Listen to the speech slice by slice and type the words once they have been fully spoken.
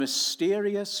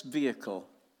Mysterious vehicle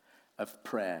of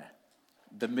prayer.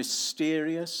 The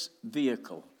mysterious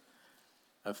vehicle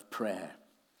of prayer.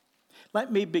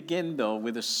 Let me begin, though,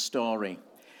 with a story.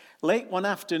 Late one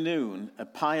afternoon, a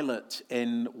pilot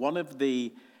in one of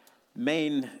the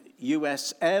main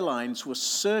U.S. airlines was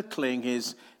circling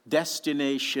his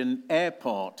destination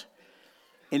airport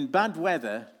in bad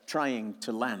weather, trying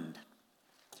to land.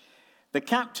 The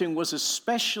captain was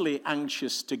especially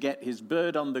anxious to get his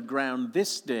bird on the ground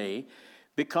this day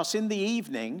because in the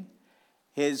evening,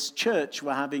 his church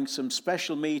were having some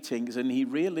special meetings and he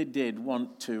really did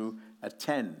want to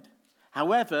attend.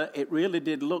 However, it really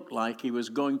did look like he was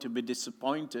going to be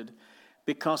disappointed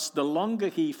because the longer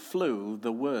he flew,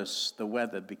 the worse the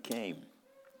weather became.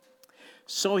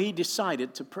 So he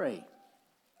decided to pray.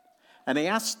 And he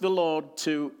asked the Lord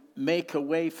to make a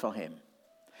way for him.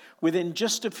 Within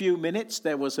just a few minutes,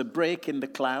 there was a break in the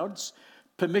clouds.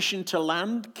 Permission to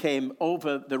land came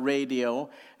over the radio,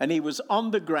 and he was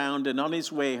on the ground and on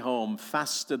his way home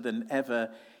faster than ever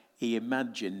he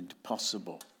imagined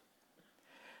possible.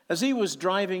 As he was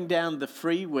driving down the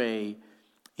freeway,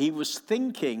 he was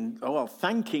thanking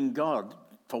God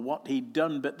for what he'd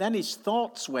done, but then his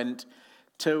thoughts went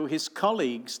to his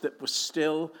colleagues that were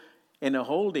still in a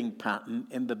holding pattern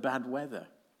in the bad weather.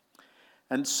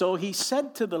 And so he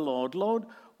said to the Lord, "Lord,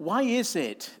 why is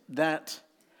it that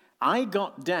I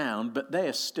got down, but they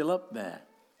are still up there?"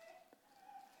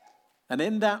 And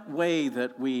in that way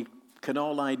that we can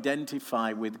all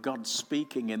identify with God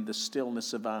speaking in the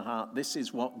stillness of our heart, this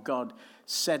is what God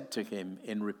said to him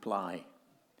in reply.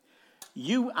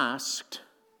 You asked,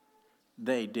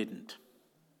 they didn't.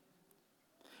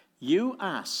 You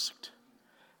asked,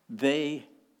 they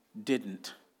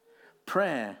didn't.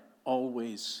 Prayer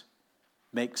always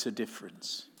makes a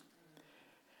difference.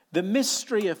 The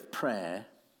mystery of prayer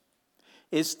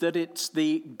is that it's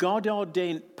the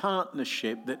God-ordained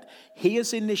partnership that he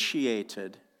has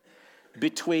initiated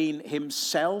between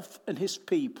himself and his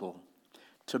people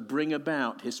to bring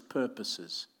about his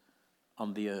purposes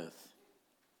on the earth.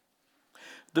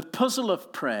 The puzzle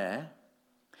of prayer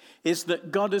is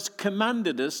that God has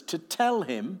commanded us to tell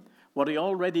him what he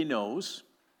already knows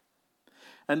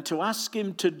and to ask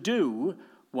him to do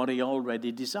what he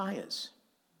already desires.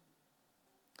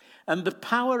 And the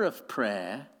power of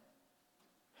prayer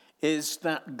is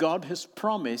that God has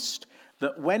promised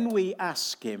that when we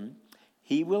ask him,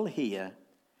 he will hear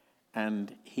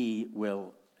and he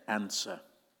will answer.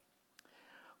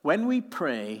 When we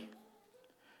pray,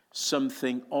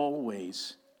 something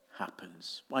always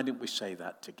happens. Why don't we say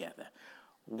that together?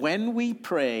 When we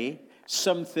pray,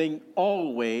 something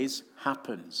always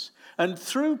happens. And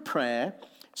through prayer,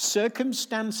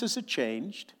 circumstances are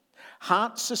changed,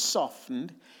 hearts are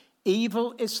softened,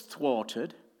 evil is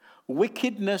thwarted,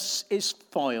 wickedness is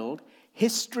foiled,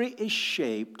 history is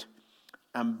shaped,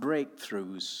 and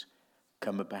breakthroughs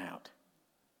come about.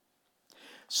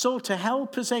 So to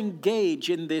help us engage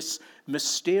in this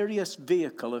mysterious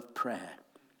vehicle of prayer,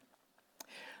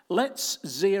 let's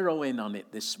zero in on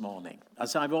it this morning.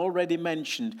 As I've already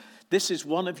mentioned, this is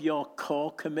one of your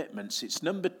core commitments. It's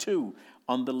number 2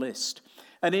 on the list.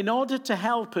 And in order to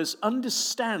help us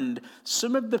understand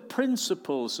some of the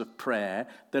principles of prayer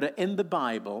that are in the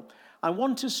Bible, I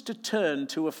want us to turn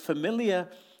to a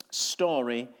familiar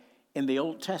story in the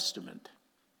Old Testament.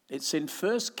 It's in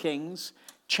 1 Kings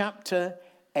chapter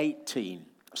 18.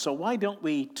 So why don't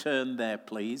we turn there,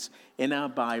 please, in our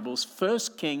Bibles.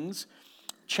 1 Kings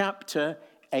chapter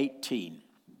 18.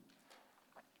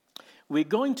 We're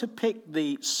going to pick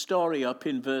the story up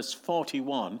in verse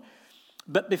 41.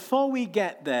 But before we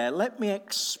get there, let me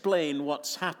explain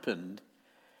what's happened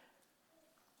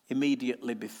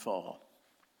immediately before.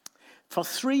 For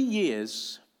 3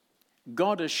 years,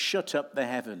 God has shut up the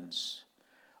heavens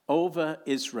over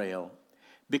Israel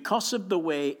because of the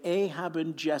way Ahab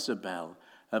and Jezebel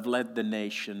have led the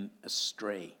nation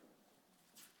astray.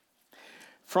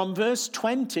 From verse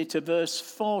 20 to verse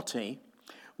 40,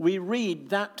 we read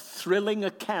that thrilling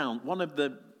account, one of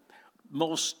the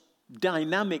most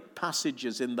dynamic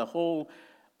passages in the whole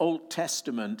Old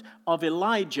Testament, of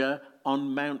Elijah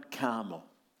on Mount Carmel.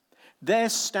 There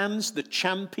stands the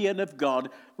champion of God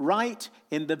right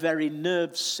in the very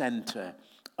nerve center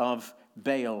of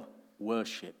Baal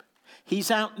worship. He's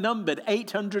outnumbered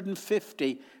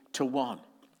 850 to 1.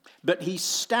 But he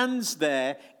stands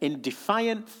there in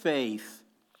defiant faith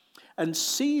and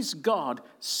sees God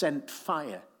sent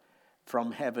fire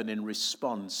from heaven in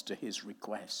response to his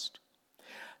request.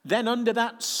 Then under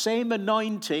that same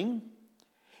anointing,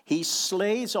 he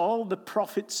slays all the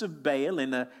prophets of Baal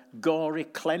in a gory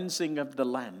cleansing of the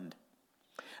land.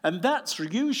 And that's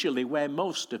usually where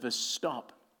most of us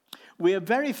stop. We are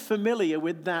very familiar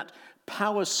with that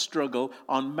power struggle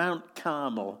on Mount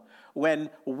Carmel when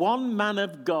one man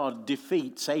of God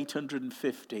defeats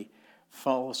 850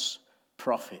 false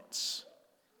prophets.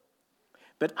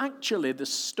 But actually, the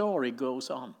story goes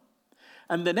on.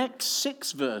 And the next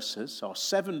 6 verses, or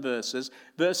 7 verses,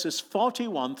 verses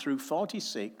 41 through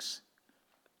 46,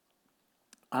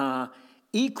 are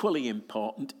equally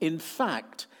important. In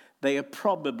fact, they are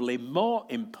probably more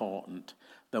important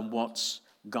than what's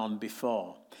gone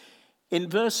before. In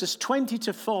verses 20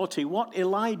 to 40, what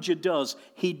Elijah does,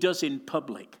 he does in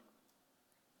public.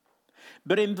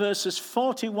 But in verses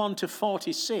 41 to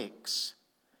 46,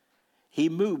 he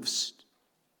moves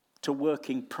to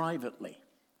working privately.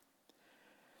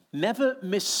 Never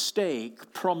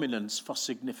mistake prominence for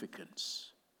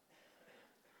significance.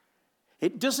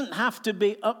 It doesn't have to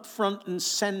be up front and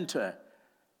center,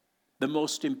 the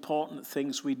most important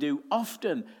things we do.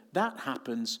 Often that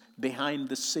happens behind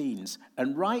the scenes.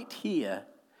 And right here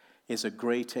is a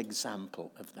great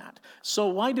example of that. So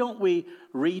why don't we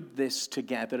read this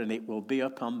together, and it will be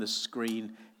up on the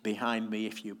screen behind me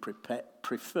if you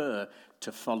prefer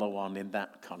to follow on in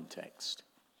that context.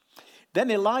 Then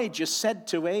Elijah said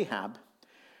to Ahab,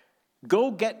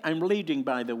 go get, I'm reading,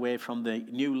 by the way, from the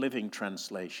New Living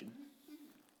Translation.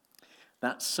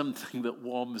 That's something that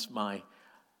warms my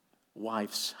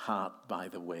wife's heart, by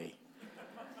the way.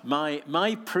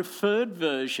 My preferred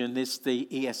version is the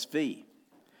ESV.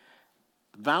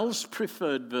 Val's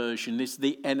preferred version is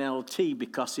the NLT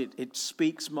because it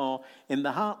speaks more in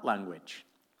the heart language.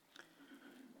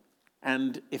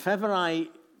 And if ever I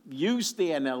use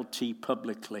the NLT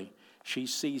publicly, she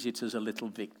sees it as a little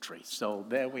victory. So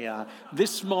there we are.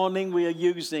 This morning we are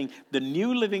using the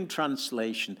New Living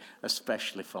Translation,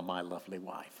 especially for my lovely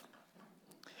wife.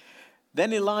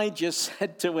 Then Elijah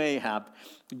said to Ahab,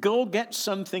 go get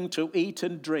something to eat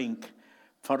and drink,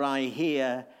 for I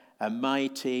hear a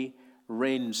mighty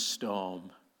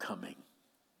rainstorm coming.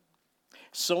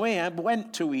 So Ahab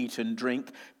went to eat and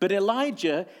drink, but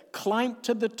Elijah climbed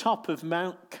to the top of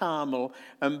Mount Carmel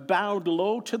and bowed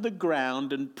low to the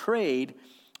ground and prayed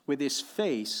with his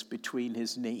face between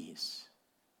his knees.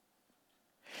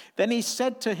 Then he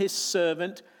said to his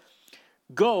servant,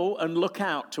 go and look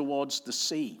out towards the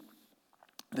sea.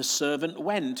 The servant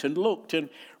went and looked and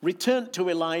returned to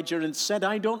Elijah and said,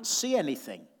 I don't see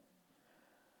anything.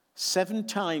 7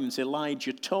 times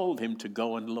Elijah told him to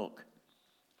go and look.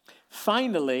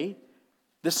 Finally,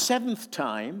 the 7th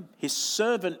time, his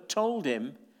servant told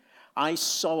him, I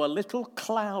saw a little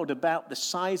cloud about the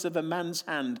size of a man's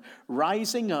hand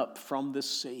rising up from the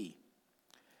sea.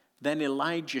 Then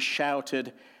Elijah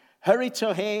shouted, hurry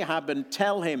to Ahab and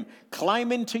tell him,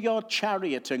 climb into your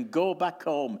chariot and go back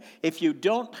home. If you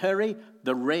don't hurry,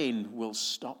 the rain will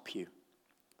stop you.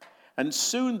 And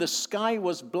soon the sky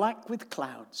was black with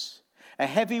clouds. A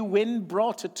heavy wind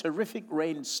brought a terrific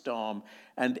rainstorm,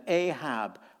 and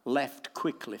Ahab left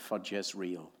quickly for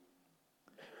Jezreel.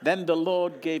 Then the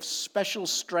Lord gave special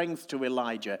strength to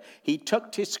Elijah. He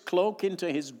tucked his cloak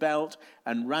into his belt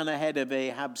and ran ahead of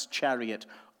Ahab's chariot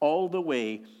all the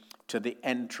way to the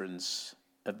entrance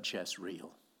of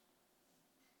Jezreel.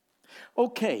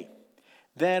 Okay,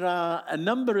 there are a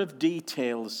number of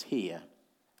details here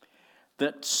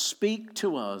that speak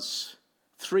to us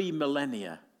 3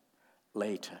 millennia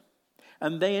later.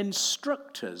 And they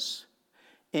instruct us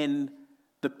in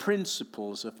the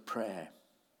principles of prayer.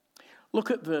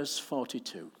 Look at verse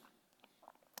 42.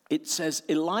 It says,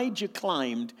 Elijah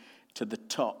climbed to the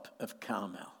top of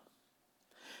Carmel.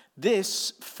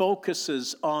 This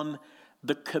focuses on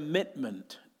the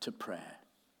commitment to prayer.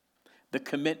 The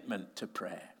commitment to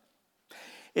prayer.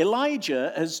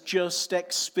 Elijah has just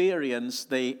experienced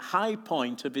the high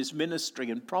point of his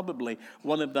ministry, and probably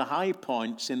one of the high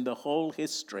points in the whole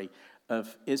history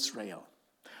of Israel.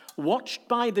 Watched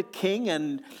by the king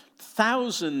and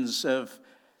thousands of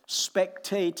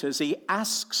spectators, he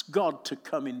asks God to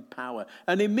come in power.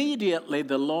 And immediately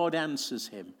the Lord answers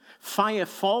him. Fire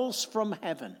falls from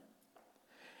heaven.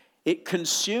 It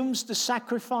consumes the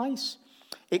sacrifice.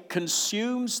 It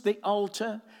consumes the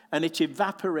altar. And it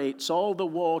evaporates all the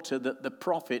water that the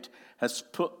prophet has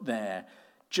put there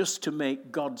just to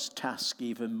make God's task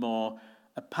even more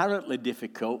apparently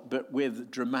difficult, but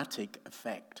with dramatic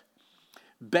effect.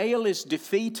 Baal is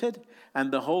defeated,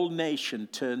 and the whole nation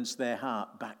turns their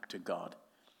heart back to God.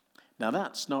 Now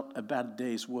that's not a bad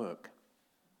day's work.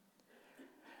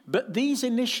 But these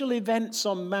initial events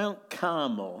on Mount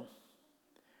Carmel,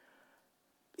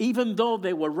 even though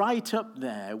they were right up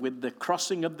there with the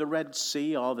crossing of the Red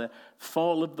Sea or the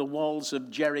fall of the walls of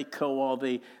Jericho or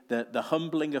the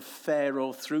humbling of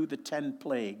Pharaoh through the 10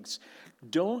 plagues,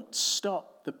 don't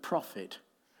stop stop the prophet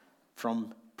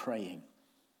from praying.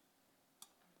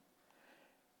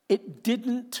 It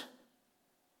didn't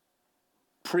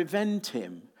prevent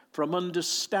him from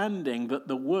understanding that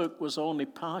the work was only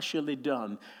partially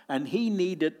done and he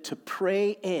needed to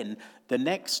pray in the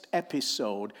next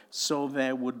episode so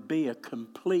there would be a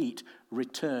complete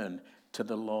return to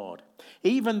the Lord.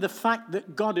 Even the fact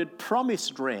that God had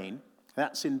promised rain,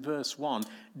 that's in verse 1,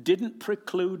 didn't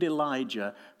preclude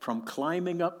Elijah from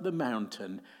climbing up the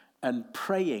mountain and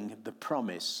praying the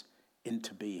promise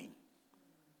into being.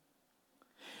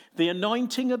 The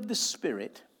anointing of the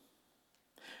Spirit,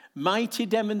 mighty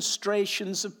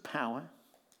demonstrations of power,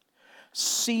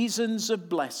 seasons of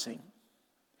blessing,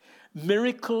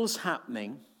 miracles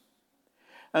happening,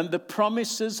 and the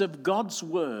promises of God's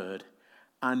word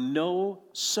are no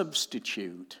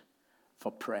substitute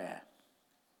for prayer.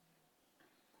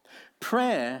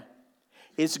 Prayer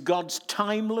is God's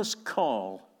timeless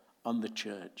call on the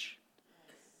church.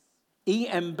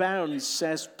 E.M. Bounds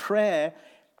says prayer,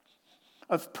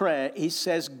 he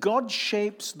says, God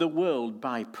shapes the world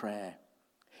by prayer.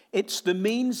 It's the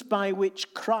means by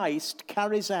which Christ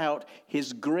carries out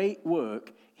his great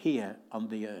work here on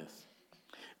the earth.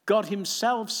 God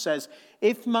himself says,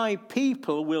 if my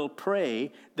people will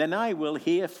pray, then I will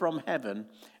hear from heaven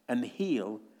and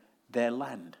heal their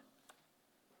land.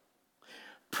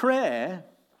 Prayer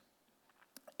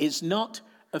is not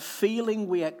a feeling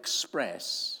we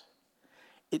express,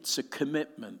 it's a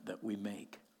commitment that we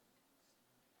make.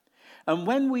 And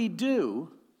when we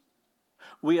do,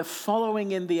 we are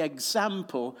following in the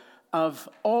example of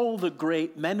all the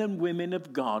great men and women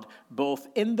of God, both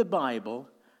in the Bible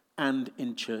and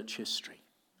in church history.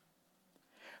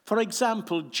 For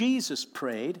example, Jesus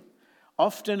prayed,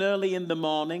 often early in the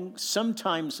morning,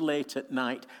 sometimes late at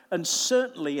night, and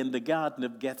certainly in the Garden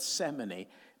of Gethsemane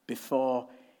before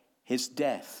his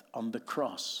death on the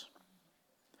cross.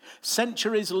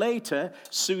 Centuries later,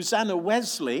 Susanna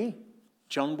Wesley,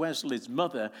 John Wesley's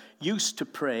mother, used to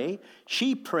pray.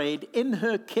 She prayed in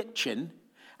her kitchen,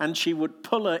 and she would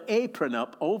pull her apron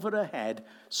up over her head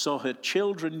so her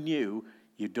children knew,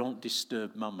 you don't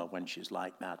disturb Mama when she's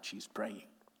like that, she's praying.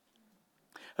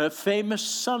 Her famous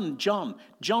son,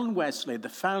 John Wesley, the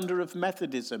founder of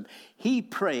Methodism, he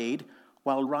prayed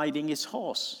while riding his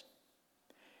horse.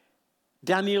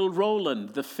 Daniel Rowland,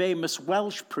 the famous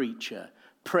Welsh preacher,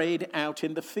 prayed out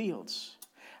in the fields.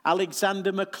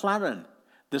 Alexander MacLaren,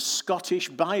 the Scottish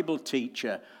Bible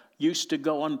teacher, used to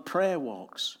go on prayer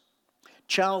walks.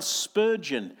 Charles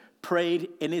Spurgeon prayed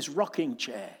in his rocking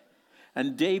chair.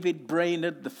 And David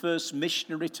Brainerd, the first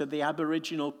missionary to the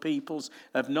Aboriginal peoples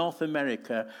of North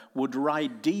America, would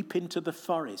ride deep into the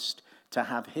forest to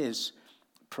have his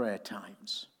prayer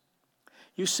times.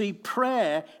 You see,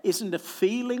 prayer isn't a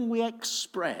feeling we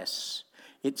express,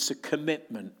 it's a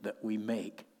commitment that we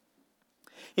make.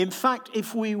 In fact,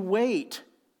 if we wait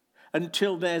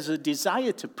until there's a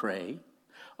desire to pray,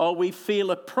 or we feel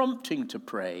a prompting to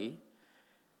pray,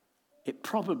 it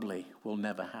probably will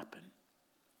never happen.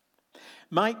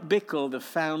 Mike Bickle, the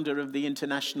founder of the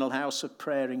International House of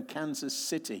Prayer in Kansas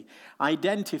City,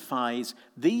 identifies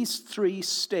these 3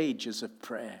 stages of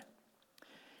prayer.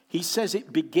 He says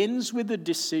it begins with a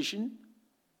decision,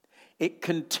 it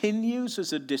continues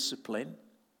as a discipline,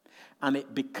 and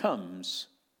it becomes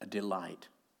a delight.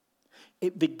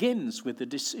 It begins with a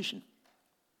decision,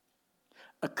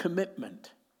 a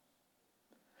commitment,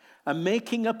 a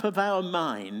making up of our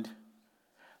mind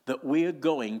that we're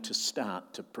going to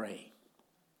start to pray.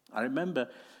 I remember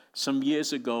some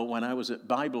years ago when I was at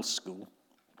Bible school,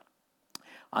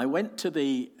 I went to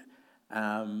the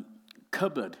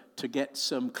cupboard to get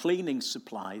some cleaning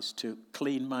supplies to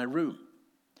clean my room.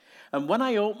 And when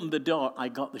I opened the door, I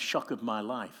got the shock of my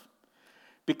life.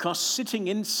 Because sitting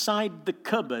inside the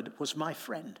cupboard was my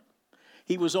friend.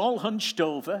 He was all hunched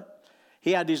over.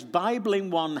 He had his Bible in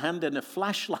one hand and a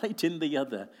flashlight in the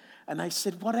other. And I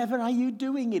said, whatever are you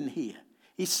doing in here?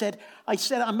 I said,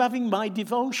 I'm having my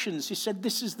devotions. He said,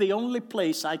 this is the only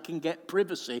place I can get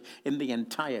privacy in the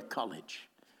entire college.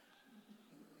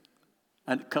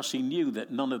 And because he knew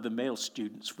that none of the male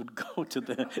students would go to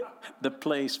the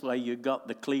place where you got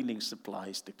the cleaning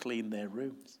supplies to clean their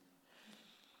rooms.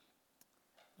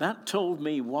 That told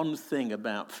me one thing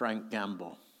about Frank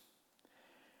Gamble.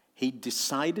 He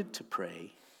decided to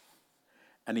pray,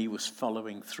 and he was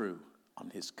following through on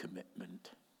his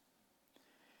commitment.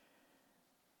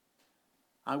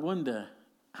 I wonder,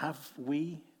 have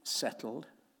we settled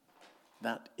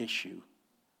that issue?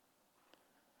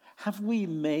 Have we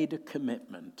made a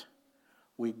commitment?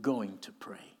 We're going to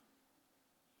pray.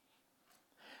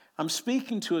 I'm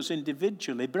speaking to us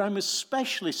individually, but I'm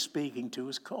especially speaking to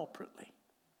us corporately.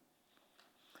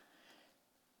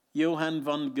 Johann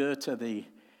von Goethe, the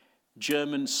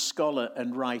German scholar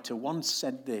and writer, once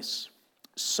said this: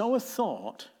 sow a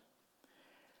thought,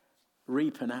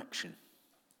 reap an action.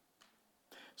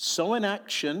 Sow an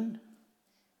action,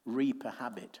 reap a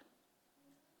habit.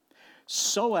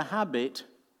 Sow a habit,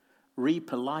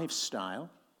 reap a lifestyle.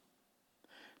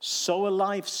 Sow a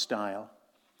lifestyle,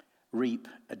 reap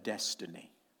a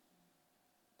destiny.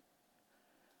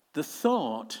 The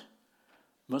thought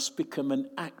must become an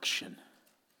action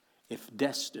if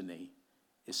destiny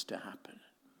is to happen.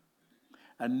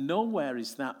 And nowhere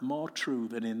is that more true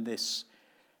than in this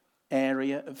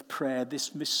area of prayer,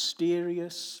 this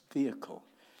mysterious vehicle,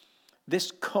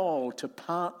 this call to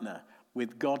partner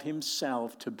with God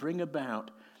himself to bring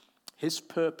about his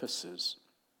purposes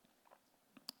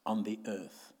on the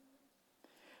earth.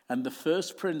 And the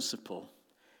first principle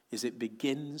is it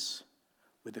begins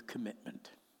with a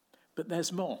commitment. But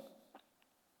there's more.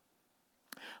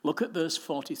 Look at verse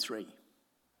 43.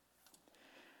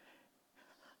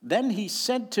 Then he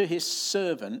said to his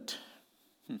servant,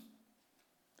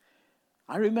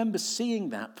 I remember seeing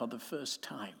that for the first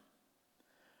time.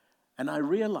 And I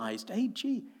realized,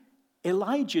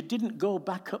 Elijah didn't go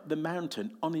back up the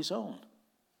mountain on his own.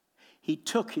 He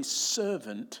took his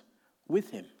servant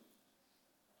with him.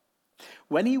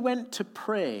 When he went to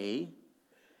pray,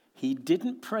 he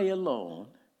didn't pray alone.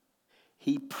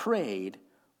 He prayed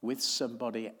with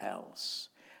somebody else.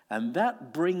 And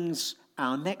that brings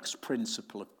our next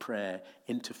principle of prayer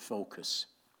into focus.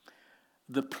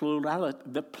 The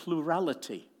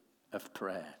plurality of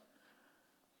prayer.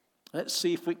 Let's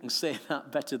see if we can say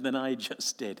that better than I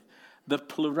just did. The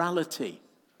plurality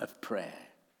of prayer.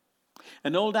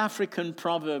 An old African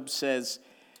proverb says,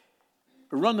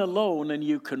 run alone and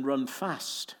you can run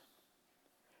fast.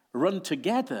 Run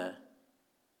together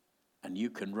and you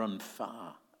can run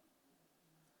far.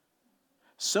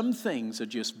 Some things are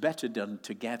just better done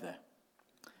together,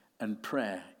 and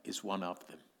prayer is one of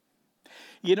them.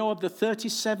 You know, of the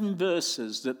 37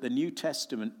 verses that the New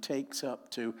Testament takes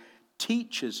up to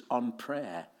teach us on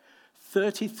prayer,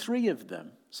 33 of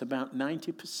them, it's about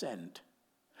 90%,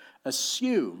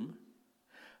 assume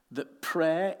that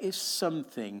prayer is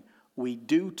something we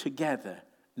do together,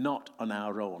 not on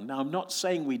our own. Now, I'm not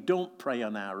saying we don't pray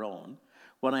on our own.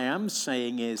 What I am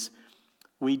saying is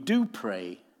we do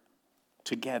pray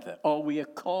together, or we are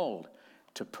called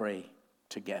to pray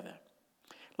together.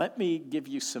 Let me give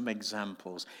you some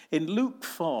examples. In Luke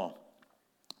 4,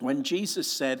 when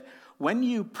Jesus said, when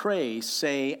you pray,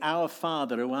 say, Our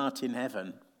Father who art in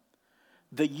heaven,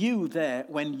 the you there,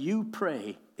 when you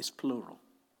pray, is plural.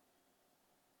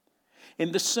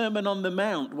 In the Sermon on the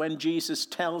Mount, when Jesus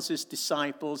tells his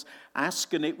disciples,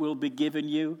 ask and it will be given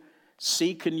you,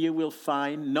 seek and you will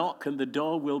find, knock and the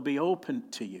door will be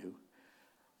opened to you,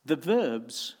 the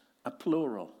verbs are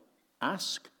plural.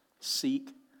 Ask, seek,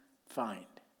 find.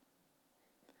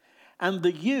 And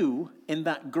the you in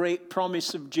that great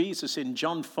promise of Jesus in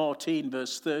John 14,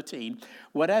 verse 13,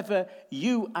 whatever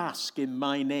you ask in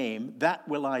my name, that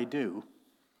will I do.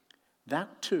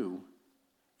 That too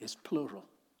is plural.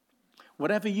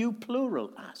 Whatever you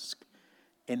plural ask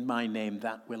in my name,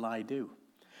 that will I do.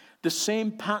 The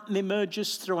same pattern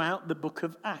emerges throughout the book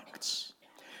of Acts.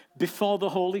 Before the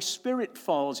Holy Spirit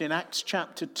falls in Acts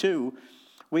chapter 2,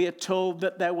 we are told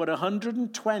that there were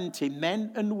 120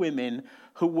 men and women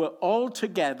who were all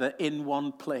together in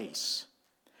one place,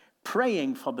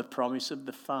 praying for the promise of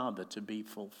the Father to be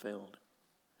fulfilled.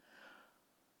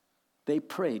 They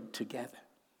prayed together.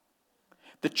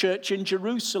 The church in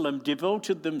Jerusalem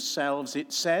devoted themselves,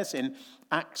 it says in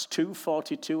Acts 2,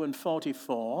 42 and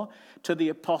 44, to the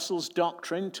apostles'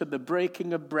 doctrine, to the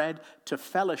breaking of bread, to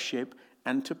fellowship,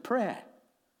 and to prayer.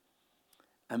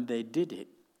 And they did it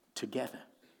together.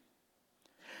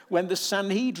 When the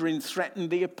Sanhedrin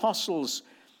threatened the apostles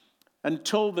and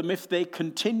told them if they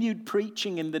continued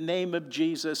preaching in the name of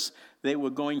Jesus, they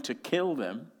were going to kill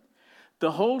them,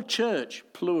 the whole church,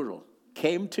 plural,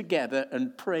 came together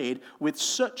and prayed with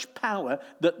such power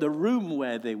that the room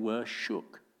where they were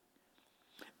shook.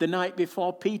 The night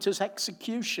before Peter's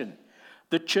execution,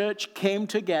 the church came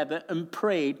together and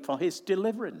prayed for his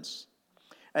deliverance.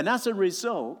 And as a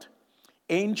result,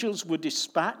 angels were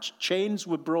dispatched, chains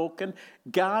were broken,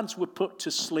 guards were put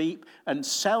to sleep, and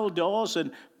cell doors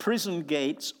and prison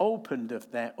gates opened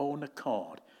of their own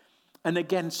accord. And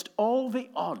against all the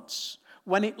odds,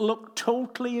 when it looked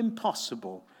totally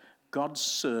impossible, God's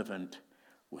servant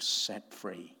was set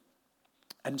free.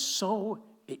 And so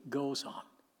it goes on.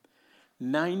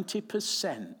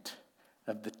 90%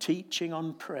 of the teaching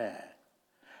on prayer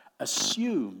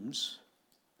assumes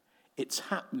it's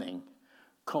happening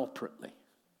corporately.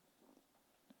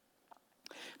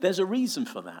 There's a reason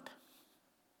for that.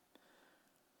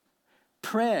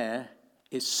 Prayer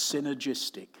is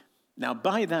synergistic. Now,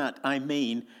 by that I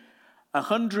mean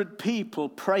 100 people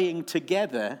praying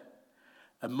together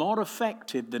are more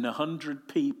effective than 100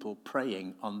 people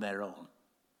praying on their own.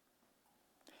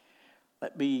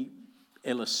 Let me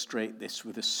illustrate this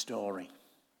with a story.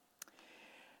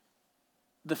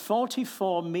 The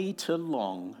 44-meter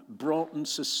long Broughton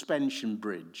Suspension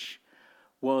Bridge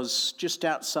was just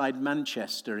outside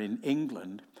Manchester in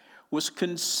England, was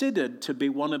considered to be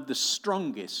one of the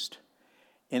strongest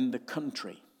in the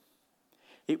country.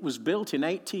 It was built in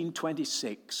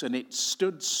 1826 and it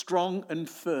stood strong and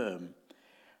firm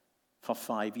for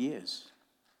 5 years.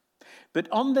 But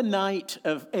on the night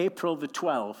of April the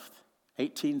 12th,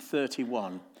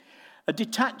 1831, a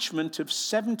detachment of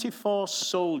 74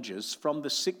 soldiers from the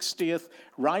 60th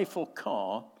Rifle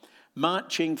Corps,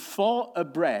 marching 4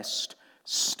 abreast,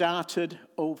 started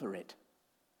over it.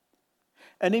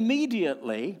 And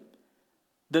immediately,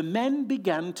 the men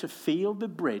began to feel the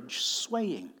bridge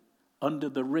swaying under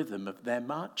the rhythm of their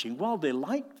marching. Well, they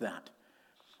liked that.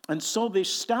 And so they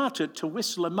started to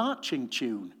whistle a marching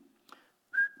tune.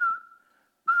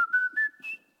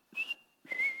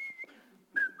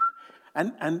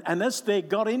 And as they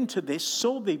got into this,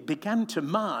 so they began to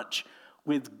march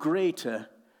with greater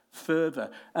fervor.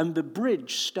 And the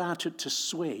bridge started to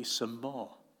sway some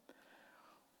more.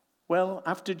 Well,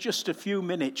 after just a few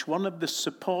minutes, one of the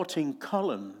supporting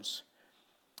columns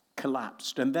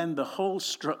collapsed, and then the whole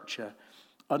structure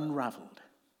unraveled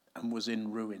and was in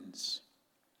ruins.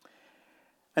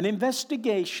 An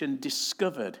investigation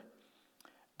discovered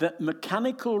that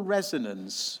mechanical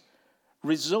resonance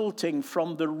resulting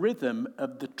from the rhythm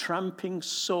of the tramping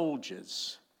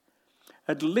soldiers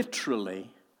had literally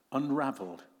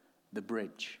unraveled the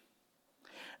bridge.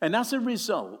 And as a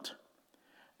result,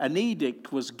 an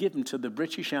edict was given to the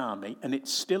British Army, and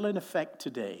it's still in effect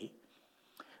today,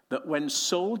 that when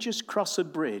soldiers cross a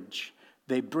bridge,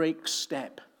 they break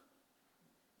step.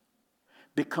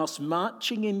 Because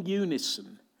marching in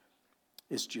unison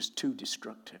is just too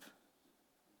destructive.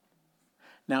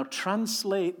 Now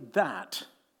translate that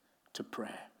to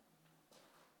prayer.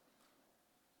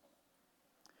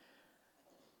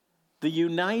 The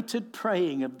united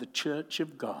praying of the Church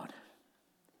of God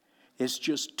is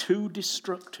just too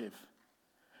destructive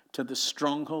to the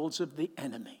strongholds of the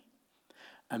enemy.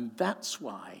 And that's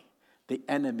why the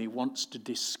enemy wants to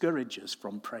discourage us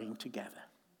from praying together.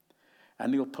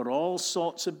 And he'll put all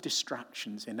sorts of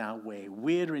distractions in our way,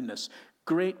 weariness,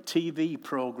 great TV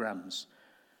programs,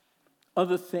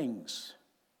 other things.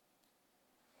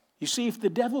 You see, if the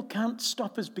devil can't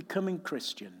stop us becoming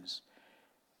Christians,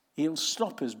 he'll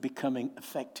stop us becoming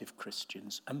effective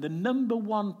Christians. And the number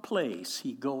one place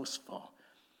he goes for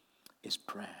is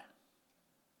prayer.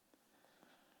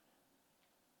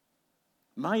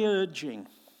 My urging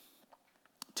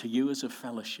to you as a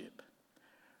fellowship,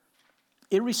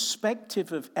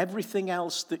 irrespective of everything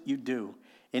else that you do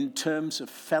in terms of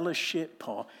fellowship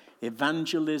or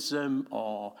evangelism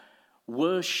or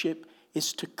worship,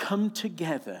 is to come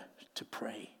together to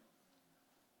pray.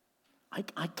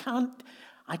 I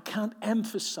can't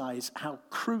emphasize how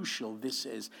crucial this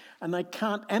is, and I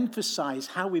can't emphasize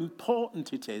how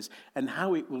important it is and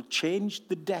how it will change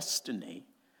the destiny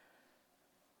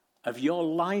of your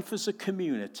life as a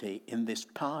community in this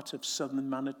part of southern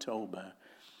Manitoba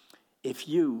if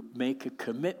you make a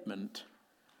commitment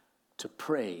to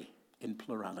pray in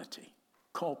plurality,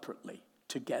 corporately,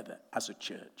 together as a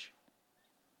church.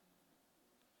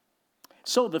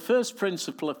 So the first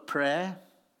principle of prayer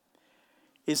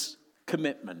is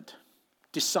commitment,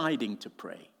 deciding to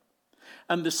pray.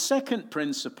 And the second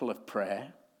principle of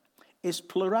prayer is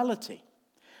plurality,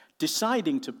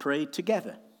 deciding to pray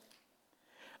together.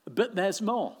 But there's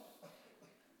more.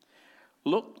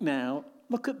 Look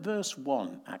at verse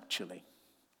 1 actually.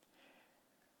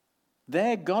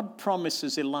 There God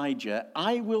promises Elijah,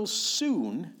 I will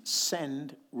soon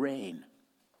send rain.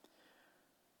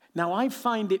 Now I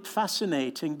find it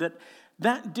fascinating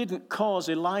that didn't cause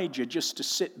Elijah just to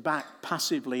sit back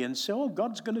passively and say, oh,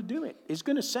 God's going to do it. He's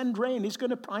going to send rain.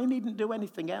 I needn't do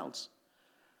anything else.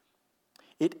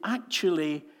 It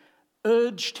actually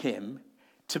urged him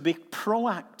to be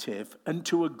proactive and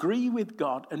to agree with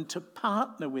God and to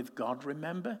partner with God.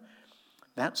 Remember,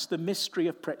 that's the mystery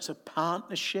of prayer. It's a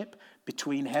partnership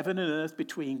between heaven and earth,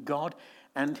 between God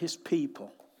and his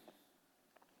people.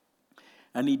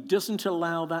 And he doesn't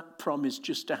allow that promise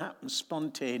just to happen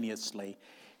spontaneously.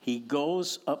 He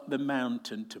goes up the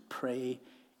mountain to pray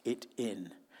it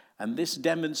in. And this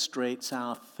demonstrates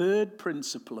our third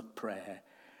principle of prayer,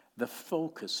 the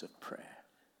focus of prayer.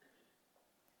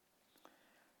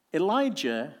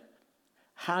 Elijah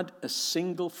had a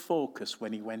single focus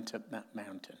when he went up that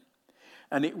mountain,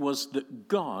 and it was that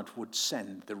God would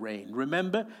send the rain.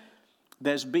 Remember,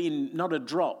 there's been not a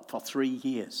drop for 3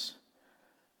 years.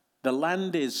 The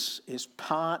land is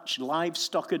parched,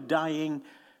 livestock are dying,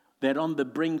 they're on the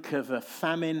brink of a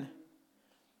famine.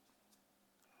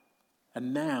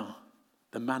 And now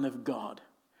the man of God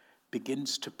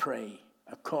begins to pray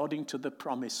according to the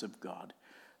promise of God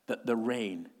that the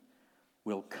rain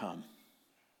will come.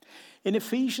 In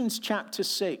Ephesians chapter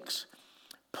 6,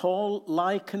 Paul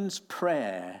likens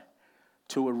prayer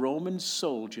to a Roman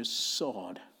soldier's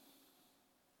sword.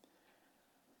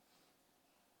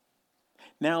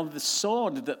 Now, the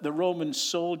sword that the Roman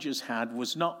soldiers had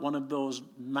was not one of those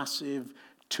massive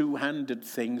two-handed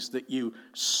things that you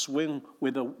swing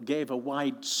with gave a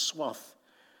wide swath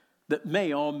that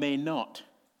may or may not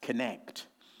connect.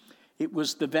 It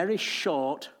was the very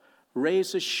short,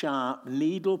 razor-sharp,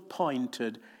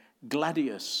 needle-pointed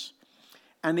gladius.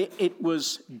 And it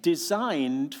was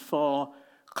designed for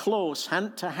close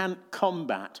hand-to-hand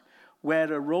combat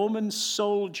where a Roman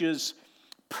soldier's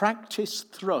practice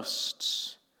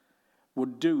thrusts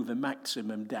would do the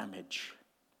maximum damage.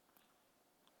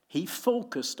 He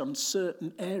focused on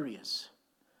certain areas.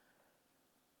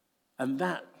 And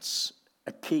that's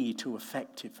a key to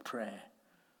effective prayer.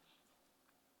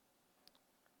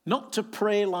 Not to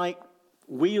pray like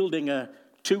wielding a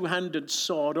two-handed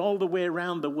sword all the way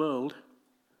around the world,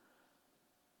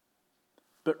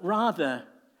 but rather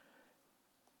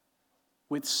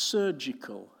with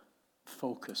surgical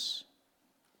focus.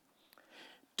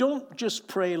 Don't just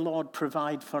pray, Lord,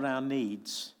 provide for our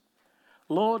needs.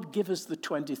 Lord, give us the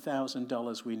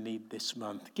 $20,000 we need this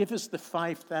month. Give us the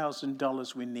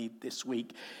 $5,000 we need this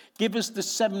week. Give us the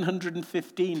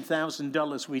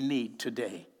 $715,000 we need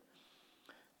today.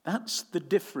 That's the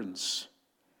difference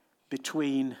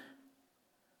between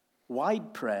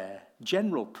wide prayer,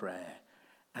 general prayer,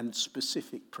 and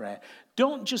specific prayer.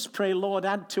 Don't just pray, Lord,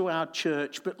 add to our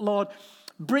church, but Lord,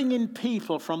 bring in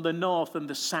people from the north and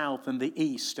the south and the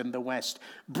east and the west.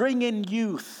 Bring in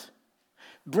youth.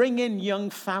 Bring in young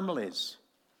families.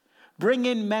 Bring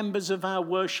in members of our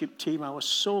worship team. I was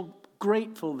so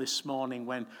grateful this morning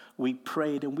when we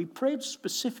prayed, and we prayed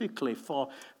specifically for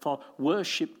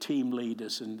worship team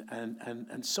leaders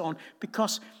and so on,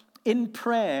 because in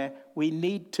prayer we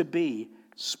need to be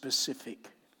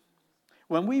specific.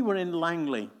 When we were in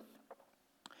Langley,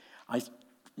 I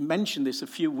mentioned this a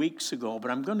few weeks ago,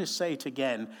 but I'm going to say it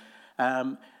again.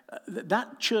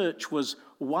 That church was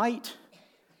white,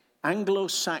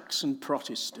 Anglo-Saxon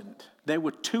Protestant. There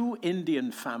were 2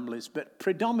 Indian families, but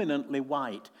predominantly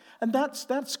white. And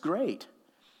that's great.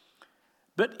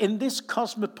 But in this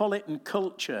cosmopolitan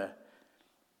culture,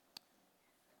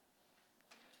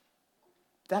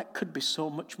 that could be so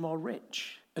much more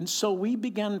rich. And so we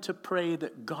began to pray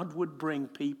that God would bring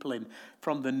people in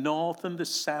from the north and the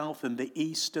south and the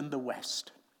east and the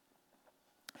west.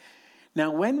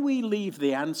 Now, when we leave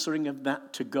the answering of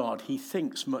that to God, he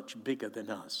thinks much bigger than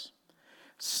us.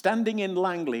 Standing in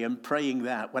Langley and praying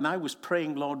that, when I was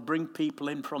praying, Lord, bring people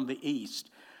in from the east,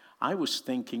 I was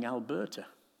thinking Alberta.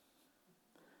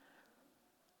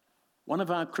 One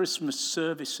of our Christmas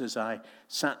services, I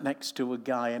sat next to a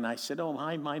guy and I said, "Oh,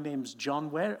 hi, my name's John.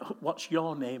 What's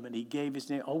your name?" And he gave his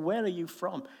name. "Oh, where are you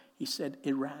from?" He said,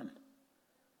 "Iran."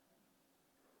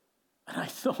 And I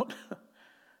thought,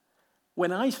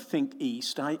 when I think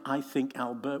east, I think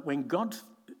Alberta. When God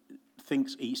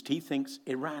thinks east, he thinks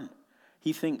Iran.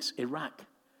 He thinks Iraq.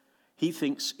 He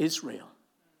thinks Israel.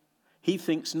 He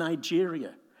thinks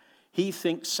Nigeria. He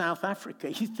thinks South Africa.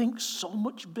 He thinks so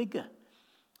much bigger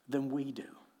than we do.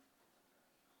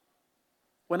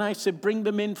 When I said bring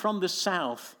them in from the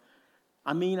south,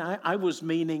 I was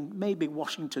meaning maybe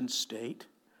Washington State.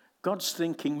 God's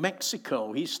thinking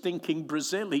Mexico. He's thinking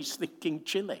Brazil. He's thinking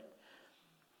Chile.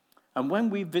 And when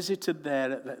we visited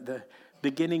there at the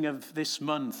beginning of this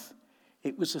month,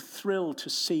 it was a thrill to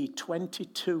see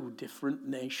 22 different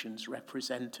nations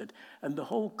represented, and the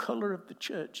whole color of the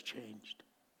church changed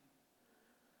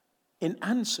in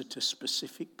answer to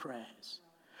specific prayers.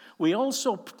 We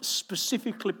also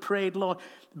specifically prayed, Lord,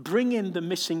 bring in the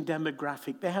missing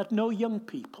demographic. They had no young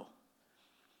people.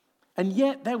 And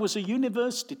yet there was a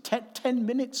university 10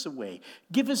 minutes away.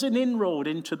 Give us an inroad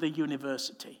into the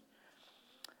university.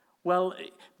 Well,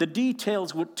 the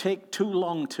details would take too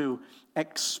long to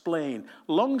explain.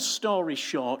 Long story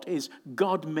short is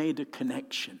God made a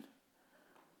connection.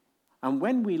 And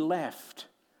when we left,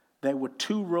 there were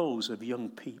 2 rows of young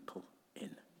people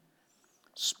in,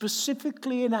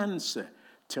 specifically in answer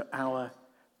to our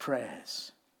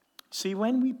prayers. See,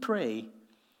 when we pray,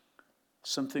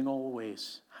 something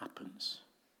always happens.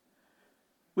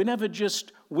 We're never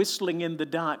just whistling in the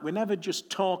dark. We're never just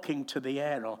talking to the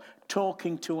air or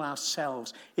talking to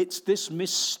ourselves. It's this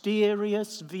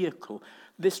mysterious vehicle,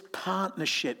 this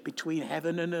partnership between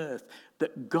heaven and earth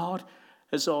that God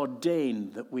has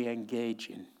ordained that we engage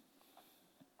in.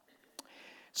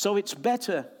 So it's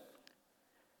better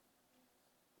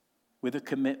with a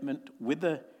commitment, with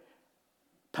a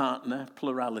partner,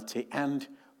 plurality, and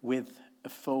with a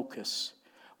focus.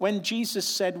 When Jesus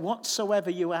said, "Whatsoever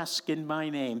you ask in my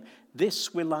name,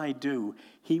 this will I do,"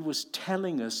 he was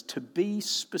telling us to be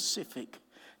specific,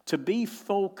 to be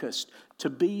focused, to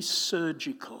be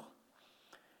surgical.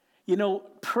 You know,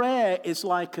 prayer is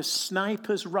like a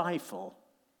sniper's rifle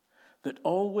that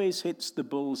always hits the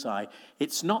bullseye.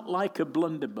 It's not like a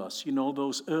blunderbuss, you know,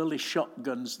 those early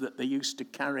shotguns that they used to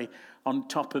carry on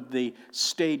top of the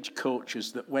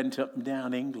stagecoaches that went up and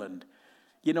down England.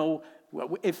 You know,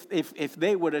 if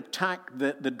they were attacked,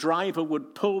 the driver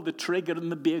would pull the trigger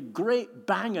and there'd be a great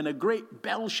bang and a great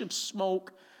belch of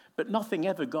smoke, but nothing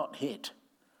ever got hit.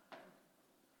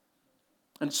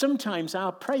 And sometimes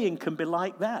our praying can be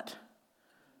like that.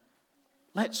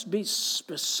 Let's be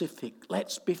specific.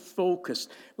 Let's be focused.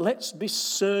 Let's be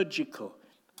surgical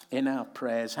in our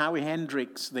prayers. Howie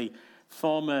Hendricks, the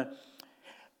former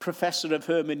professor of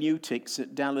hermeneutics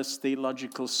at Dallas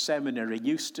Theological Seminary,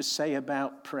 used to say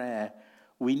about prayer,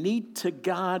 we need to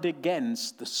guard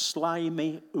against the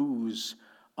slimy ooze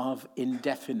of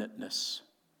indefiniteness.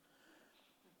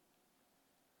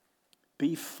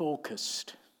 Be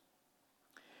focused.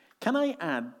 Can I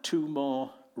add two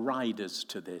more riders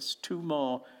to this, two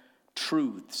more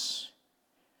truths?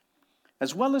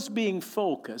 As well as being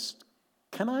focused,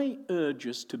 can I urge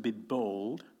us to be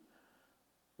bold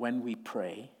when we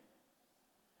pray?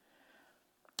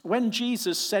 When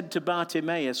Jesus said to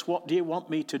Bartimaeus, "What do you want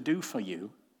me to do for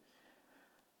you?"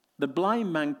 the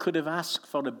blind man could have asked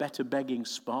for a better begging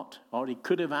spot, or he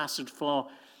could have asked for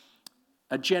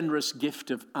a generous gift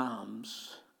of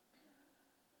alms.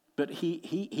 But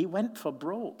he went for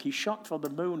broke. He shot for the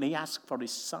moon. He asked for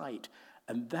his sight.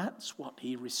 And that's what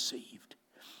he received.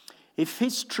 If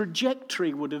his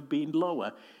trajectory would have been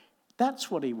lower, that's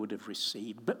what he would have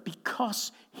received. But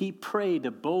because he prayed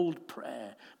a bold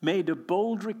prayer, made a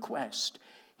bold request,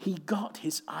 he got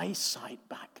his eyesight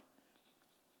back.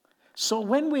 So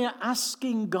when we are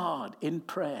asking God in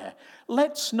prayer,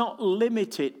 let's not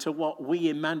limit it to what we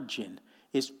imagine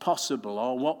is possible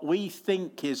or what we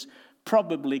think is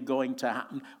probably going to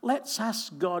happen. Let's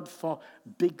ask God for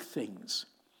big things.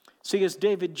 See, as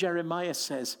David Jeremiah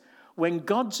says, when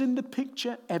God's in the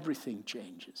picture, everything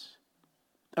changes.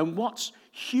 And what's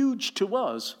huge to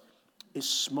us is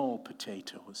small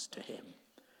potatoes to him.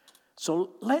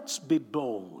 So let's be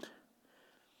bold.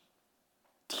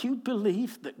 Do you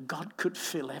believe that God could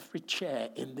fill every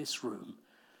chair in this room?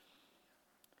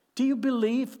 Do you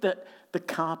believe that the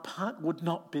car park would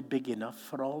not be big enough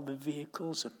for all the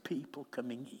vehicles of people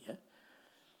coming here?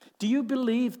 Do you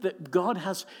believe that God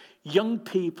has young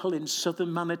people in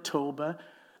southern Manitoba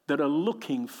that are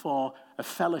looking for a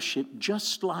fellowship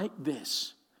just like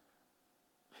this?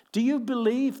 Do you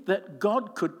believe that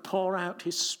God could pour out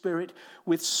his Spirit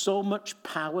with so much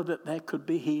power that there could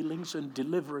be healings and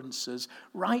deliverances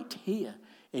right here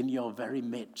in your very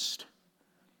midst?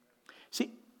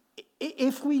 See,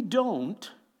 if we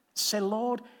don't, say,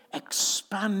 Lord,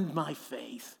 expand my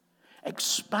faith,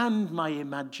 expand my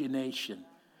imagination.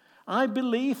 I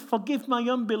believe, forgive my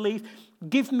unbelief,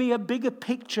 give me a bigger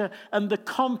picture and the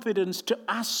confidence to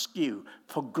ask you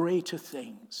for greater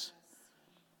things.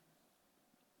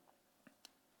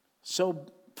 So,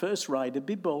 first rider,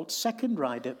 be bold. Second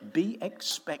rider, be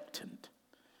expectant.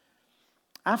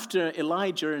 After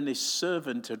Elijah and his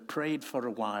servant had prayed for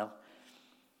a while,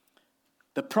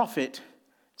 the prophet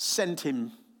sent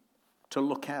him to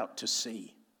look out to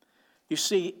sea. You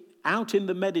see, out in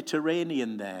the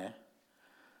Mediterranean there,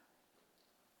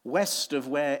 west of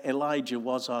where Elijah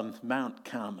was on Mount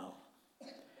Carmel,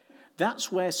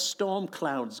 that's where storm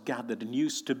clouds gathered and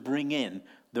used to bring in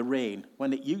the rain,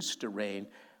 when it used to rain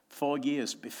 4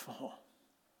 years before.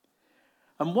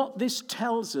 And what this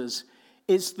tells us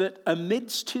is that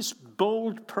amidst his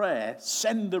bold prayer,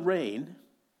 send the rain,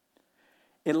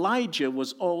 Elijah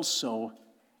was also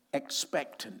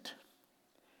expectant.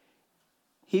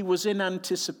 He was in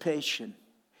anticipation.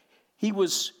 He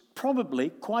was probably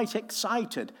quite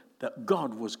excited that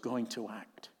God was going to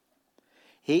act.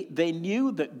 They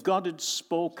knew that God had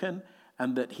spoken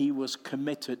and that he was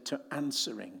committed to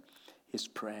answering his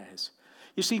prayers.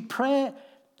 You see, prayer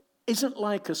isn't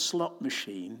like a slot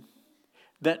machine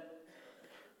that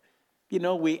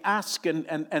We ask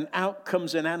and out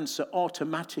comes an answer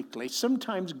automatically.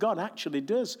 Sometimes God actually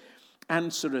does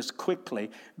answer us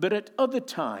quickly, but at other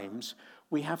times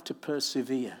we have to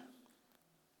persevere.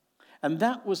 And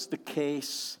that was the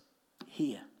case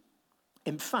here.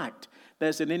 In fact,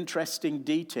 there's an interesting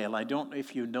detail. I don't know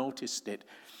if you noticed it,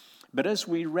 but as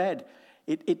we read,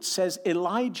 it says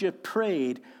Elijah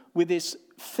prayed with his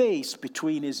face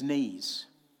between his knees.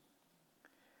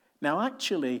 Now,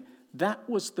 actually, that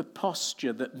was the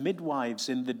posture that midwives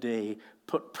in the day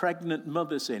put pregnant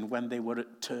mothers in when they were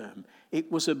at term.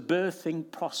 It was a birthing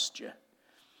posture.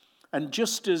 And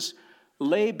just as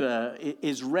labor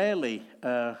is rarely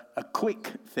a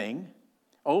quick thing,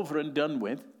 over and done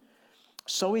with,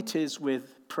 so it is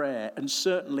with prayer, and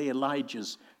certainly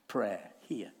Elijah's prayer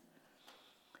here.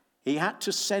 He had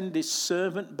to send his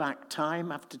servant back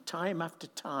time after time after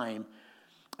time,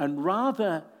 and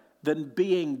rather than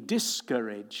being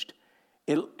discouraged,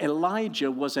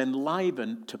 Elijah was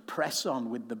enlivened to press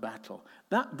on with the battle.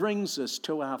 That brings us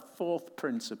to our fourth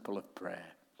principle of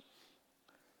prayer: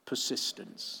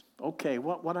 persistence. Okay,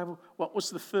 what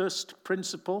was the first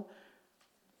principle?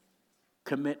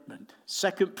 Commitment.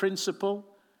 Second principle,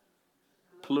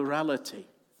 plurality.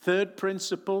 Third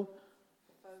principle,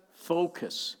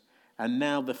 focus. And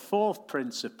now the fourth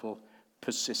principle,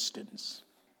 persistence.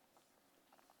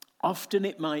 Often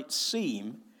it might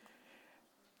seem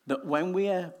that when we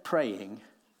are praying,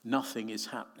 nothing is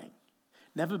happening.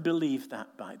 Never believe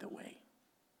that, by the way.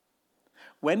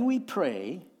 When we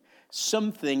pray,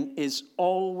 something is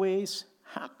always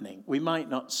happening. We might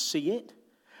not see it.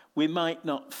 We might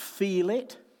not feel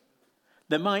it.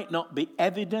 There might not be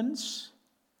evidence.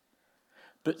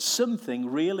 But something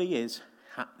really is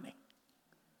happening.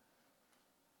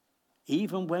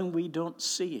 Even when we don't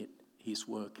see it, he's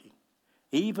working.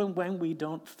 Even when we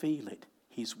don't feel it,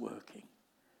 he's working.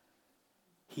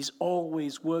 He's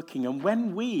always working. And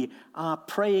when we are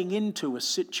praying into a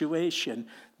situation,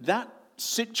 that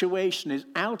situation is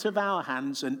out of our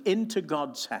hands and into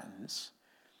God's hands.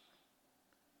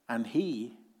 And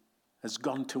he has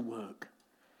gone to work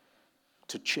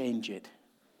to change it.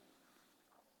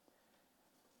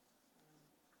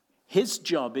 His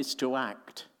job is to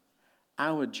act.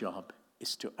 Our job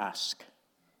is to ask.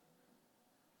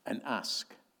 And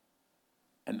ask.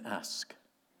 And ask.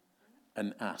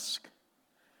 And ask.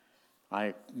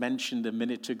 I mentioned a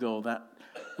minute ago that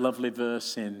lovely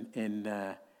verse in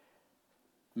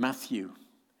Matthew.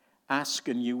 Ask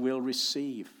and you will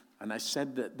receive. And I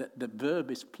said that the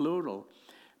verb is plural.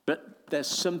 But there's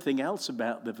something else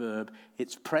about the verb.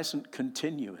 It's present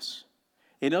continuous.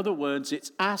 In other words,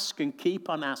 it's ask and keep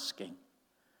on asking.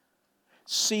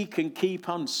 Seek and keep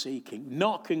on seeking.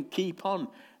 Knock and keep on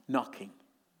knocking.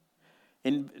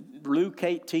 In Luke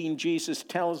 18, Jesus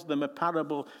tells them a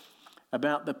parable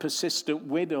about the persistent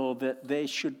widow, that they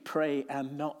should pray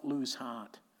and not lose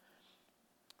heart.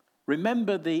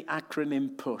 Remember the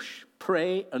acronym PUSH.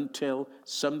 Pray until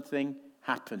something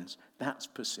happens. That's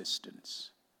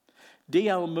persistence.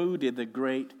 D.L. Moody, the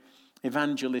great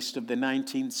evangelist of the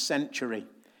 19th century,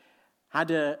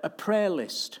 had a prayer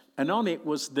list, and on it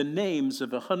was the names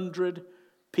of 100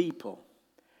 people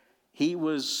he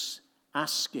was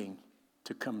asking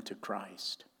to come to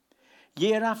Christ.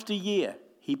 Year after year,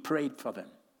 he prayed for them.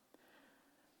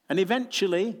 And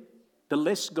eventually, the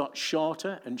list got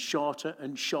shorter and shorter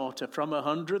and shorter. From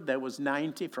 100, there was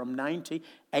 90, from 90,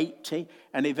 80,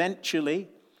 and eventually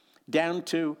down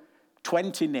to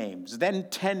 20 names, then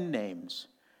 10 names.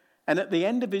 And at the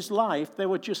end of his life, there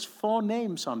were just 4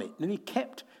 names on it. And he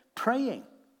kept praying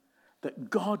that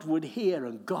God would hear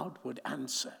and God would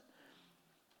answer.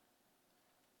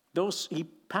 He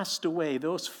passed away,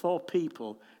 those 4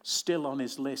 people still on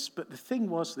his list. But the thing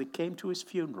was, they came to his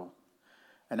funeral.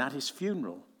 And at his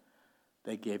funeral,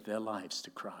 they gave their lives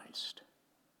to Christ.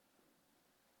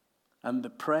 And the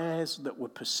prayers that were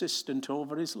persistent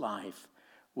over his life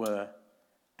were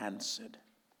answered.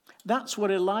 That's what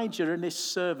Elijah and his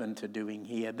servant are doing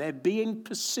here. They're being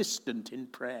persistent in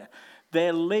prayer.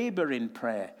 They're laboring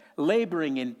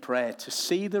in prayer to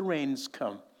see the rains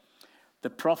come. The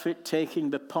prophet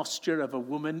taking the posture of a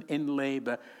woman in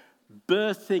labor,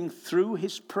 birthing through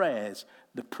his prayers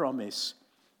the promise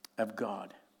of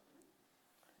God.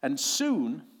 And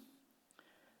soon,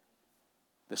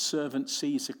 the servant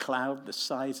sees a cloud the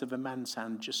size of a man's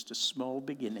hand, just a small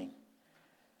beginning.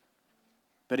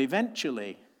 But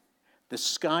eventually, the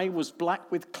sky was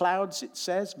black with clouds, it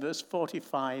says, verse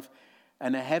 45,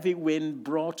 and a heavy wind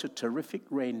brought a terrific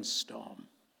rainstorm.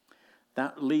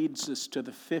 That leads us to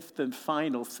the 5th and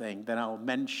final thing that I'll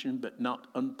mention but not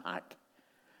unpack: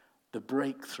 the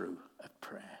breakthrough of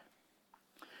prayer.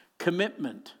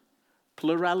 Commitment,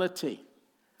 plurality,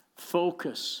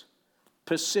 focus,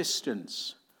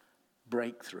 persistence,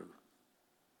 breakthrough.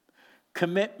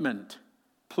 Commitment,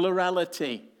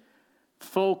 plurality,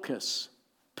 focus,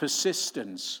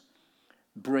 persistence,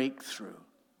 breakthrough.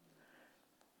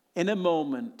 In a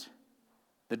moment,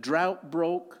 the drought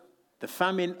broke, the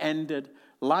famine ended,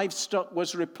 livestock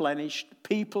was replenished,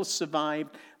 people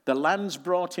survived, the land's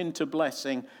brought into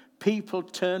blessing, people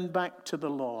turned back to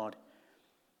the Lord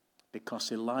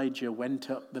because Elijah went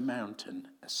up the mountain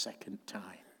a second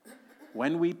time.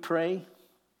 When we pray,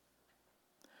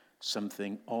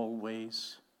 something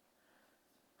always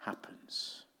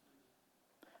happens.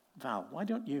 Val, why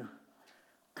don't you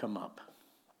come up?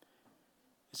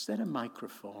 Is there a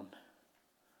microphone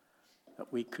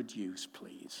that we could use,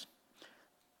 please?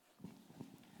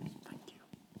 Thank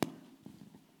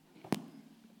you.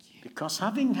 Because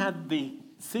having had the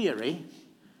theory,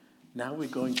 now we're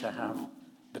going to have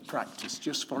the practice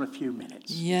just for a few minutes.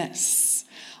 Yes.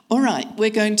 All right, we're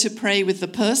going to pray with the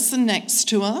person next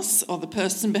to us or the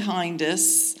person behind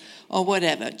us or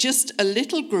whatever. Just a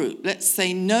little group, let's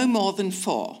say no more than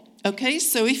 4. Okay,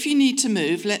 so if you need to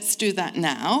move, let's do that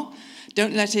now.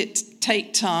 Don't let it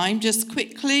take time, just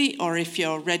quickly, or if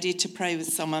you're ready to pray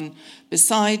with someone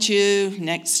beside you,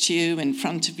 next to you, in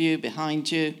front of you, behind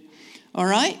you. All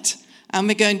right? And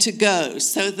we're going to go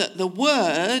so that the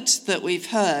word that we've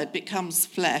heard becomes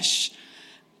flesh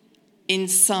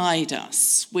inside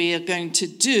us. We are going to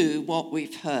do what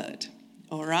we've heard.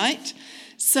 All right?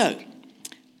 So,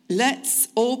 let's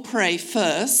all pray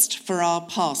first for our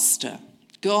pastor.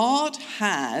 God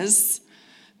has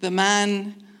the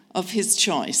man of his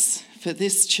choice for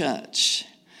this church.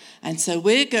 And so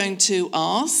we're going to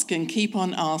ask and keep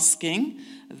on asking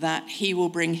that he will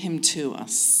bring him to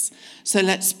us. So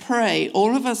let's pray,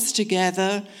 all of us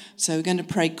together. So we're going to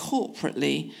pray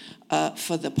corporately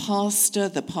for the pastor,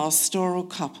 the pastoral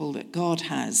couple that God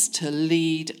has to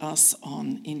lead us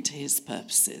on into his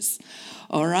purposes.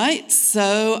 All right,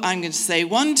 so I'm going to say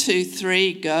 1, 2,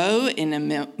 3, go in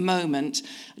a moment.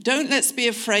 Let's be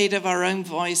afraid of our own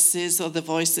voices or the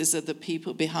voices of the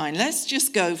people behind. Let's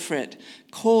just go for it.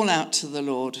 Call out to the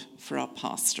Lord for our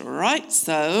pastor, all right?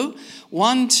 So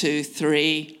 1, 2,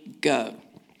 3, go.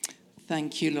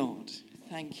 Thank you, Lord.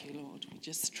 Thank you, Lord. We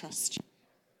just trust you.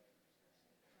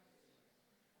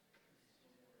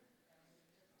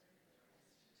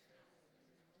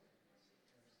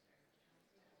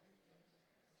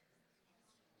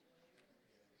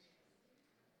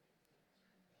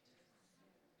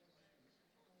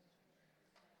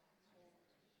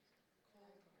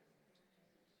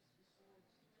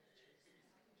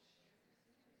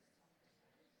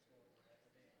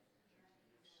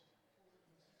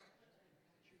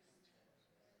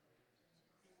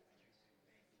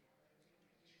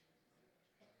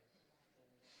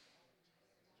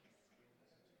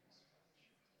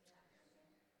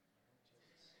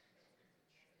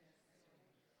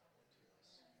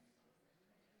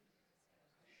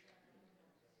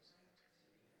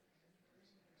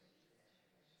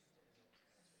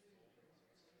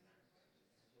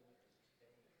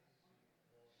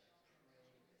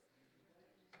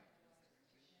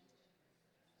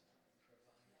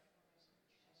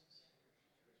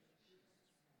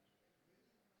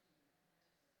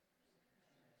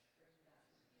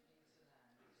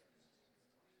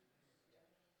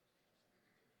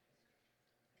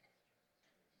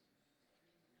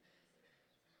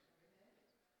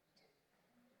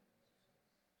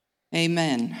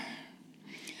 Amen.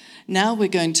 Now we're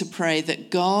going to pray that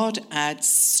God adds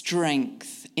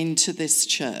strength into this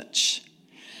church.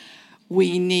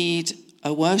 We need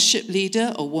a worship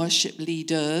leader or worship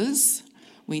leaders.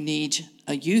 We need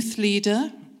a youth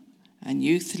leader and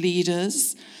youth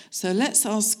leaders. So let's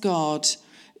ask God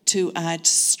to add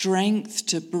strength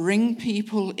to bring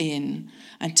people in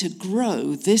and to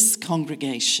grow this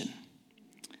congregation.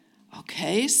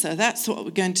 Okay, so that's what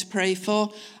we're going to pray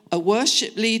for. A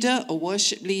worship leader or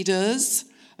worship leaders,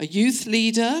 a youth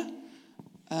leader,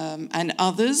 and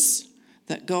others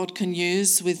that God can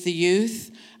use with the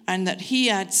youth, and that he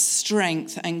adds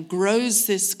strength and grows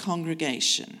this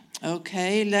congregation.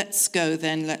 Okay, let's go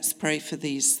then. Let's pray for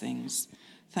these things.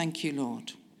 Thank you,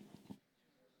 Lord.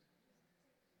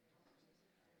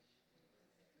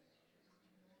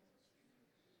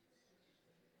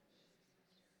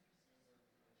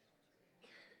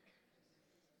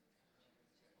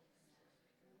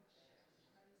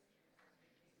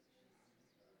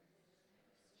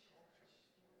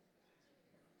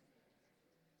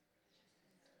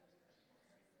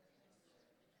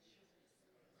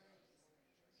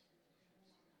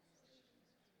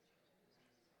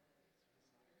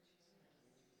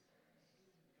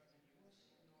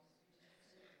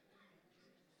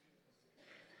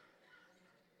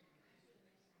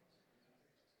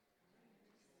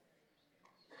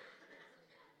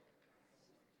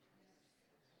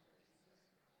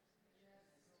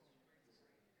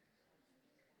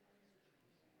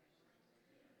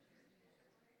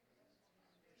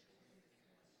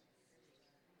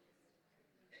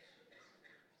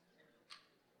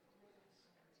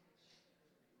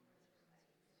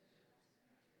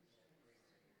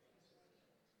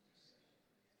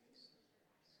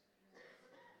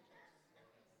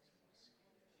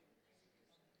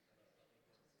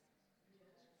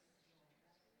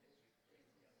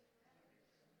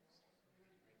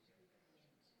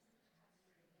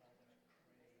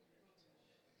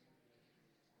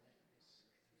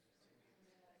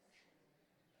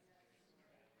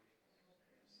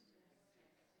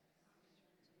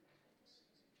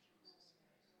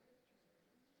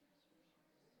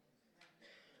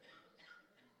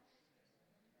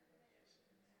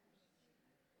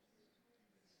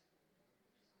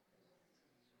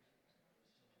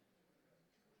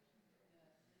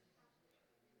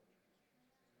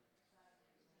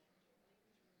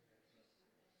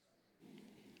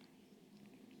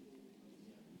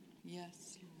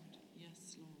 Yes, Lord.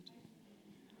 Yes,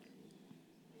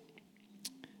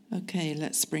 Lord. Okay,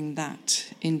 let's bring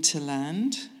that into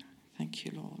land. Thank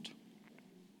you, Lord.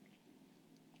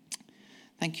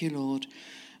 Thank you, Lord.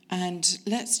 And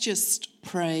let's just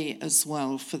pray as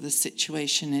well for the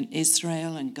situation in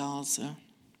Israel and Gaza.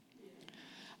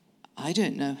 I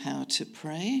don't know how to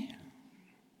pray.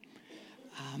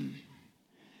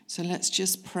 So let's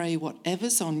just pray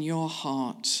whatever's on your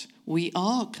heart. We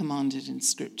are commanded in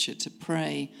Scripture to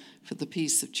pray for the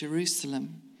peace of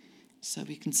Jerusalem. So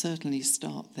we can certainly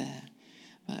start there.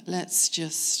 But let's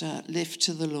just lift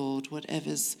to the Lord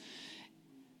whatever's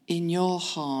in your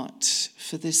heart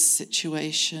for this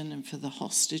situation and for the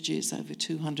hostages, over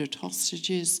 200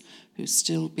 hostages who are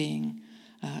still being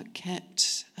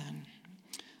kept, and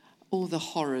all the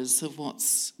horrors of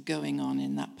what's going on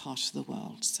in that part of the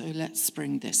world. So let's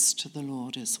bring this to the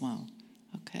Lord as well.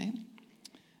 Okay?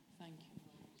 Thank you,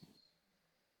 Lord.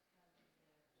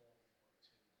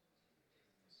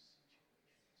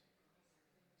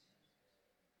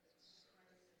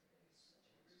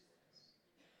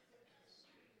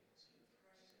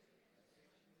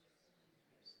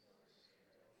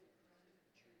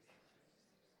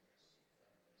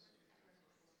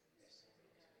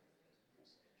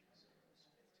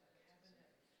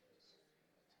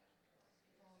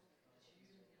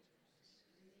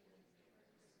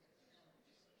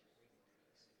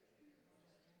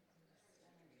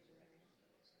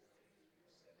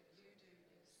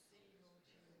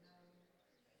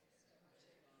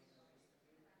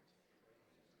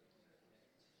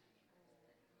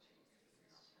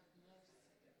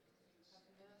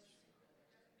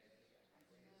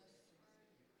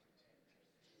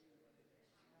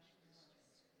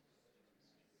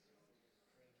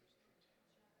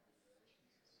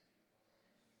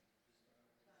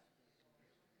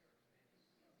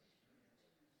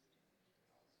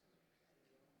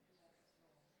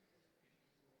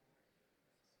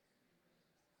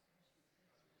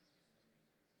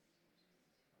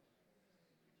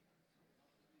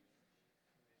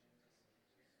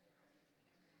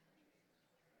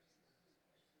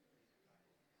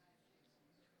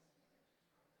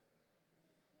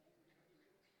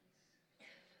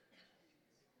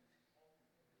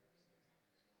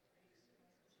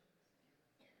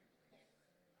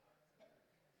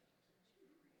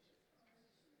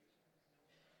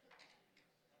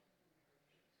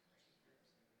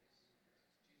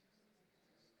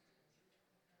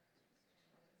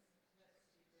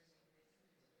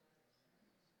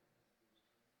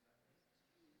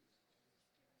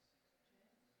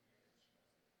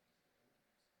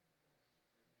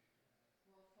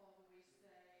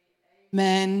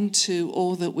 Amen to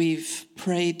all that we've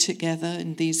prayed together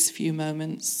in these few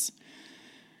moments.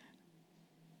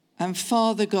 And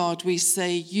Father God, we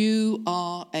say you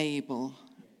are able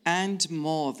and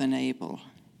more than able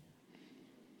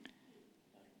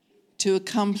to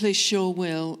accomplish your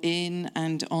will in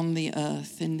and on the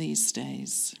earth in these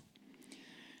days,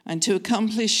 and to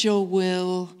accomplish your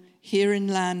will here in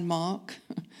Landmark,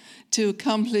 to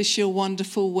accomplish your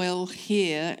wonderful will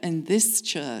here in this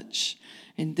church,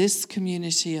 in this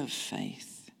community of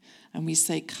faith. And we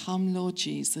say, come, Lord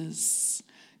Jesus.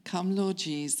 Come, Lord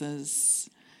Jesus.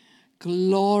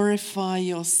 Glorify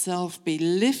yourself, be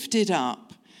lifted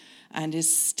up, and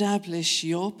establish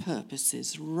your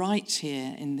purposes right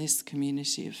here in this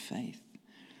community of faith.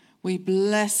 We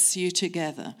bless you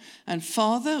together. And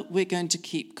Father, we're going to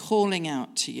keep calling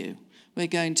out to you. We're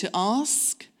going to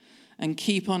ask and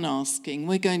keep on asking.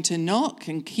 We're going to knock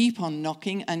and keep on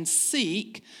knocking, and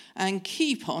seek and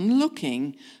keep on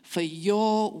looking for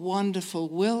your wonderful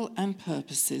will and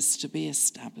purposes to be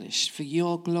established for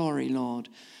your glory, Lord.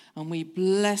 And we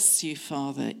bless you,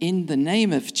 Father, in the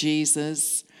name of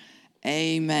Jesus.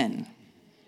 Amen.